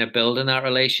kind of building that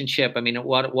relationship. I mean,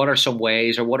 what are some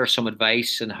ways, or what are some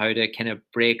advice on how to kind of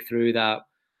break through that,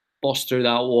 bust through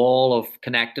that wall of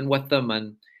connecting with them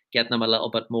and getting them a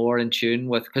little bit more in tune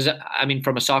with? Because I mean,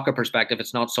 from a soccer perspective,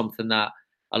 it's not something that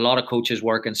a lot of coaches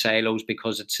work in silos,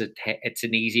 because it's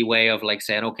an easy way of like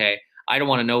saying, okay, I don't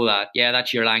want to know that. Yeah,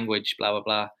 that's your language, blah, blah,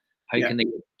 blah. How can they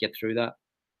get through that?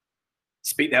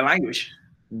 Speak their language.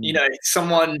 I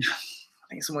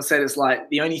think someone said it's like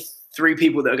the only three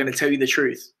people that are going to tell you the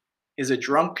truth is a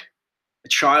drunk, a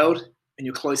child, and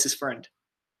your closest friend.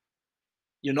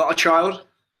 You're not a child.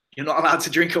 You're not allowed to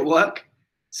drink at work.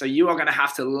 So you are going to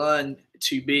have to learn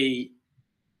to be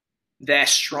their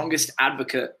strongest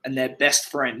advocate and their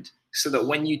best friend, so that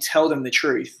when you tell them the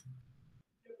truth,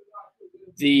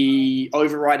 the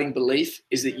overriding belief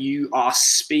is that you are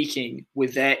speaking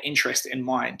with their interest in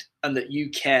mind, and that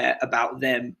you care about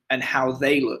them and how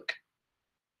they look,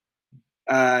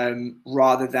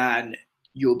 rather than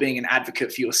you're being an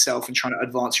advocate for yourself and trying to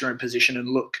advance your own position and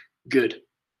look good.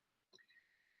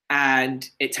 And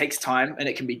it takes time and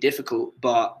it can be difficult,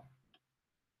 but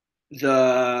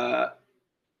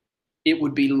it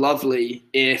would be lovely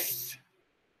if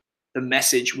the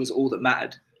message was all that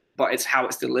mattered, but it's how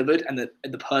it's delivered and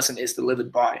the person it's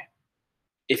delivered by.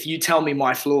 If you tell me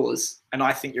my flaws and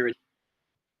I think he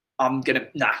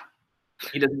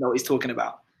doesn't know what he's talking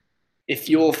about. If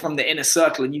you're from the inner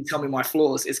circle and you tell me my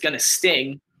flaws, it's going to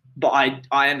sting, but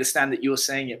I understand that you're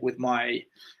saying it with my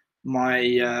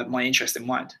interest in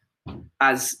mind.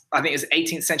 As I think as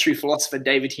 18th century philosopher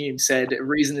David Hume said,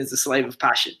 reason is the slave of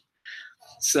passion.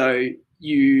 So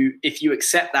if you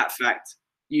accept that fact,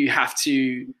 you have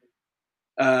to,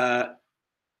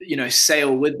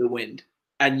 sail with the wind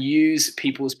and use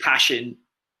people's passion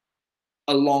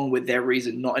along with their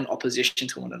reason, not in opposition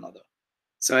to one another.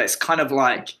 So it's kind of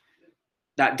like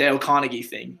that Dale Carnegie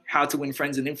thing, how to win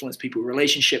friends and influence people,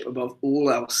 relationship above all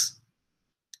else,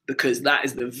 because that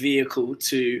is the vehicle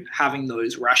to having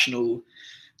those rational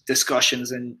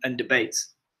discussions and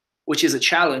debates, which is a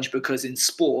challenge because in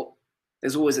sport,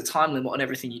 there's always a time limit on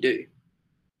everything you do.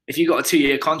 If you got a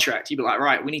 2-year contract, you'd be like,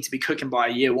 right, we need to be cooking by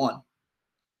year 1,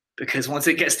 because once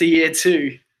it gets to year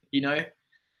 2,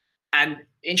 and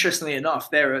interestingly enough,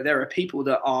 there are people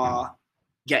that are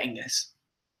getting this.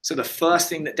 So the first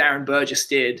thing that Darren Burgess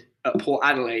did at Port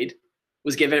Adelaide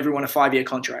was give everyone a 5-year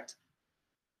contract.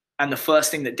 And the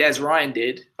first thing that Des Ryan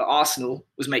did at Arsenal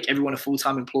was make everyone a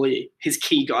full-time employee. His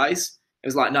key guys, it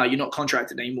was like, no, you're not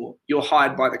contracted anymore. You're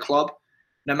hired by the club.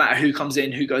 No matter who comes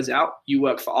in, who goes out, you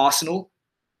work for Arsenal.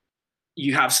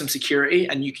 You have some security,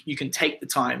 and you can take the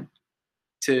time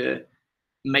to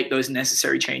make those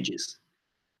necessary changes.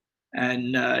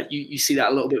 And you see that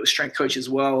a little bit with strength coach as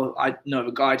well. I know of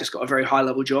a guy just got a very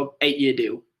high-level job, 8-year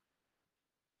deal.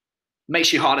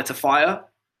 Makes you harder to fire.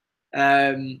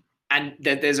 And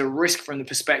there's a risk from the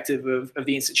perspective of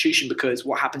the institution, because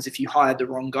what happens if you hired the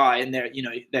wrong guy and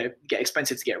they get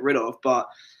expensive to get rid of. But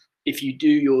if you do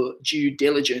your due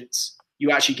diligence,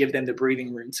 you actually give them the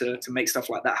breathing room to make stuff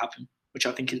like that happen, which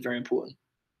I think is very important.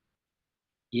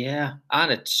 Yeah,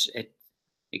 and it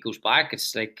goes back.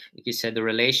 It's like you said, the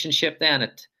relationship. Then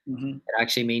it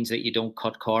actually means that you don't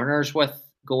cut corners with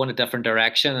going a different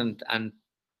direction and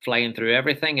flying through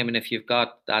everything. I mean, if you've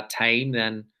got that time,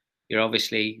 then you're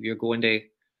going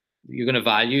to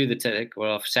value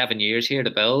the 7 years here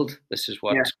to build. This is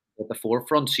what's at the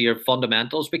forefront. So your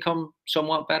fundamentals become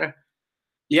somewhat better.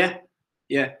 Yeah.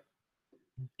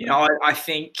 I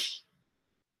think,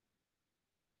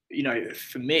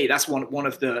 for me, that's one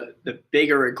of the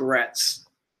bigger regrets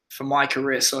for my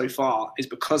career so far, is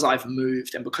because I've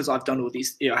moved and because I've done all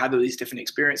these, had all these different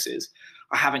experiences,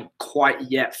 I haven't quite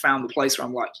yet found the place where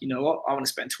I'm like, you know what, I want to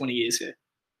spend 20 years here.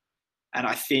 And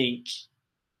I think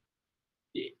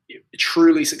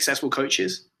truly successful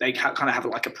coaches, they kind of have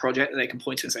like a project that they can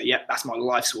point to and say, yeah, that's my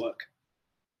life's work.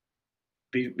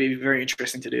 Be very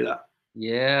interesting to do that.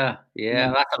 Yeah.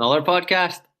 That's another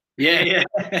podcast. Yeah.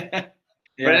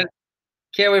 Brilliant.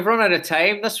 Okay, we've run out of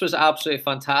time. This was absolutely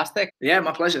fantastic. Yeah,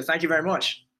 my pleasure. Thank you very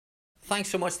much. Thanks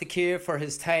so much to Keir for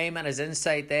his time and his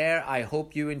insight there. I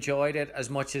hope you enjoyed it as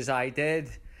much as I did.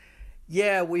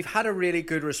 Yeah, we've had a really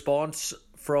good response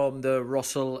from the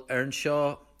Russell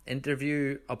Earnshaw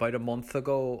interview about a month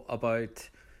ago about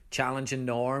challenging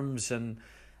norms, and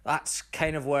that's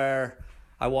kind of where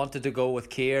I wanted to go with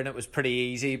Keir, and it was pretty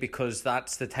easy because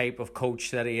that's the type of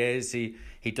coach that he is.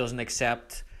 He doesn't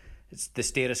accept the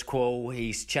status quo.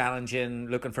 He's challenging,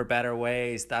 looking for better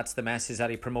ways. That's the message that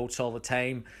he promotes all the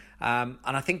time, and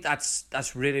I think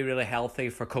that's really, really healthy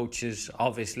for coaches,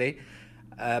 obviously.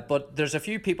 But there's a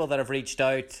few people that have reached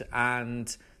out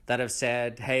and that have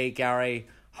said, hey, Gary,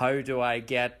 how do I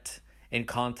get in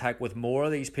contact with more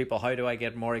of these people? How do I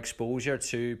get more exposure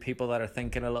to people that are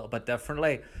thinking a little bit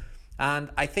differently? And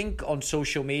I think on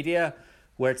social media,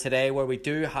 where we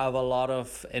do have a lot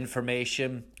of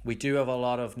information, we do have a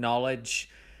lot of knowledge,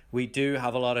 we do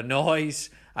have a lot of noise,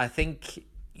 I think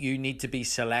you need to be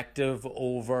selective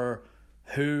over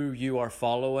who you are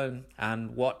following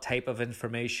and what type of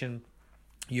information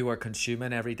you are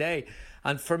consuming every day.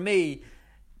 And for me,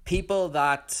 people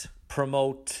that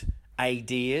promote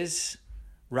ideas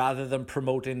rather than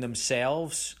promoting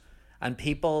themselves, and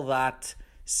people that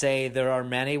say there are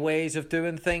many ways of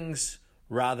doing things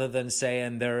rather than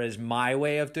saying there is my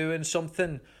way of doing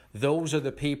something, those are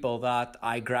the people that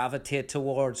I gravitate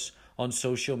towards on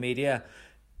social media.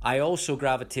 I also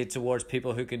gravitate towards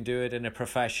people who can do it in a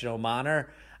professional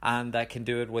manner and that can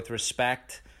do it with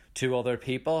respect to other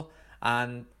people.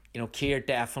 And Keir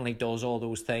definitely does all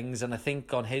those things, and I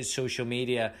think on his social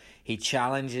media he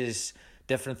challenges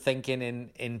different thinking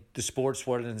in the sports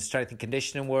world and the strength and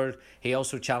conditioning world. He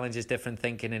also challenges different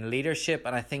thinking in leadership,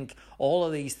 and I think all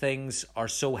of these things are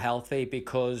so healthy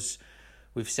because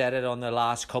we've said it on the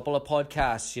last couple of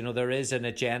podcasts, there is an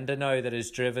agenda now that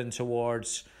is driven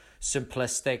towards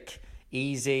simplistic,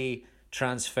 easy,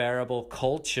 transferable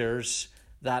cultures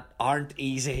that aren't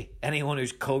easy. Anyone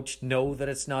who's coached know that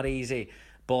it's not easy,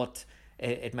 but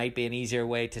it might be an easier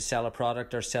way to sell a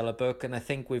product or sell a book. And I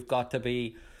think we've got to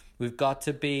be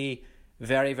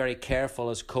very, very careful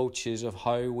as coaches of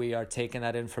how we are taking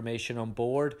that information on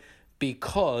board,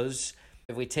 because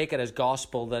if we take it as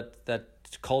gospel that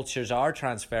cultures are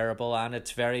transferable and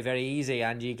it's very, very easy,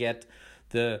 and you get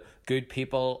the good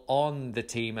people on the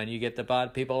team and you get the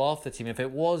bad people off the team, if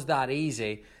it was that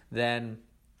easy, then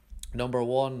number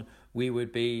one, we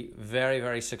would be very,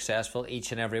 very successful,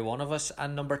 each and every one of us.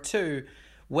 And number two,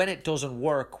 when it doesn't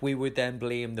work, we would then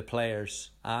blame the players.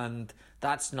 And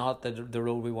that's not the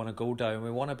road we want to go down. We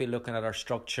want to be looking at our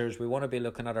structures. We want to be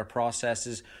looking at our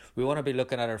processes. We want to be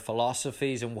looking at our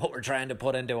philosophies and what we're trying to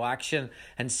put into action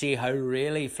and see how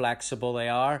really flexible they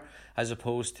are, as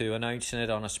opposed to announcing it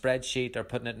on a spreadsheet or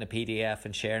putting it in a PDF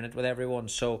and sharing it with everyone.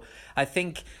 So I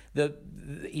think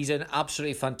he's an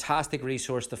absolutely fantastic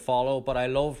resource to follow, but I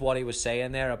loved what he was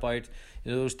saying there about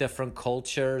those different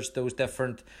cultures, those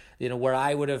different, where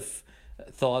I would have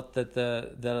thought that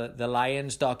the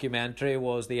Lions documentary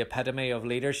was the epitome of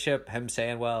leadership, him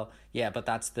saying, well, yeah, but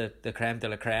that's the creme de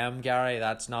la creme, Gary.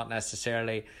 That's not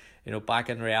necessarily, back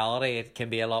in reality, it can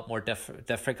be a lot more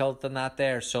difficult than that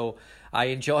there. So I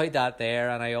enjoyed that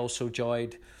there, and I also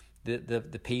enjoyed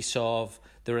the piece of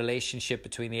the relationship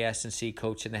between the S&C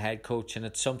coach and the head coach, and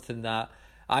it's something that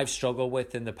I've struggled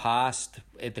with in the past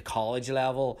at the college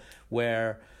level,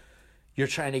 where you're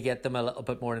trying to get them a little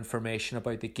bit more information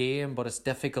about the game, but it's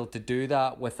difficult to do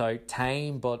that without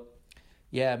time. But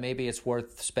yeah, maybe it's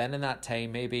worth spending that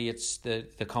time. Maybe it's the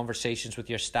conversations with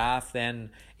your staff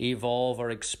then evolve or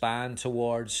expand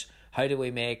towards how do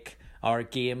we make our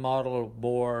game model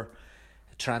more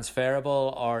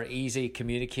transferable or easy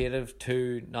communicative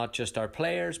to not just our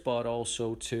players, but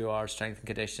also to our strength and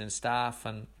conditioning staff,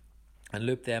 and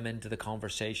loop them into the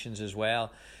conversations as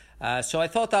well. So I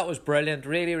thought that was brilliant.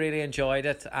 Really, really enjoyed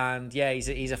it. And yeah,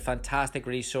 he's a fantastic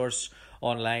resource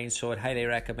online. So I'd highly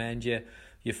recommend you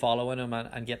following him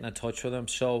and getting in touch with him.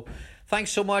 So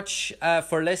thanks so much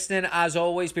for listening. As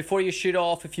always, before you shoot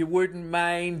off, if you wouldn't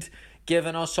mind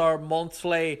giving us our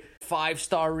monthly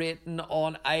 5-star rating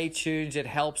on iTunes, it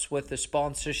helps with the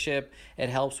sponsorship. It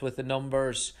helps with the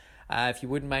numbers. If you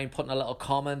wouldn't mind putting a little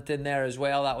comment in there as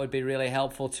well, that would be really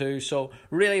helpful too. So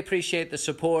really appreciate the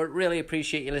support. Really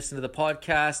appreciate you listening to the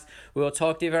podcast. We will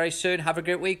talk to you very soon. Have a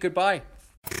great week. Goodbye.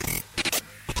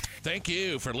 Thank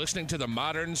you for listening to the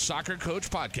Modern Soccer Coach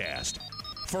Podcast.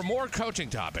 For more coaching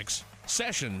topics,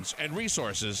 sessions, and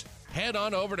resources, head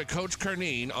on over to Coach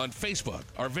Curneen on Facebook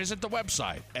or visit the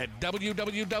website at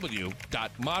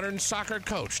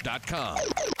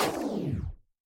www.modernsoccercoach.com.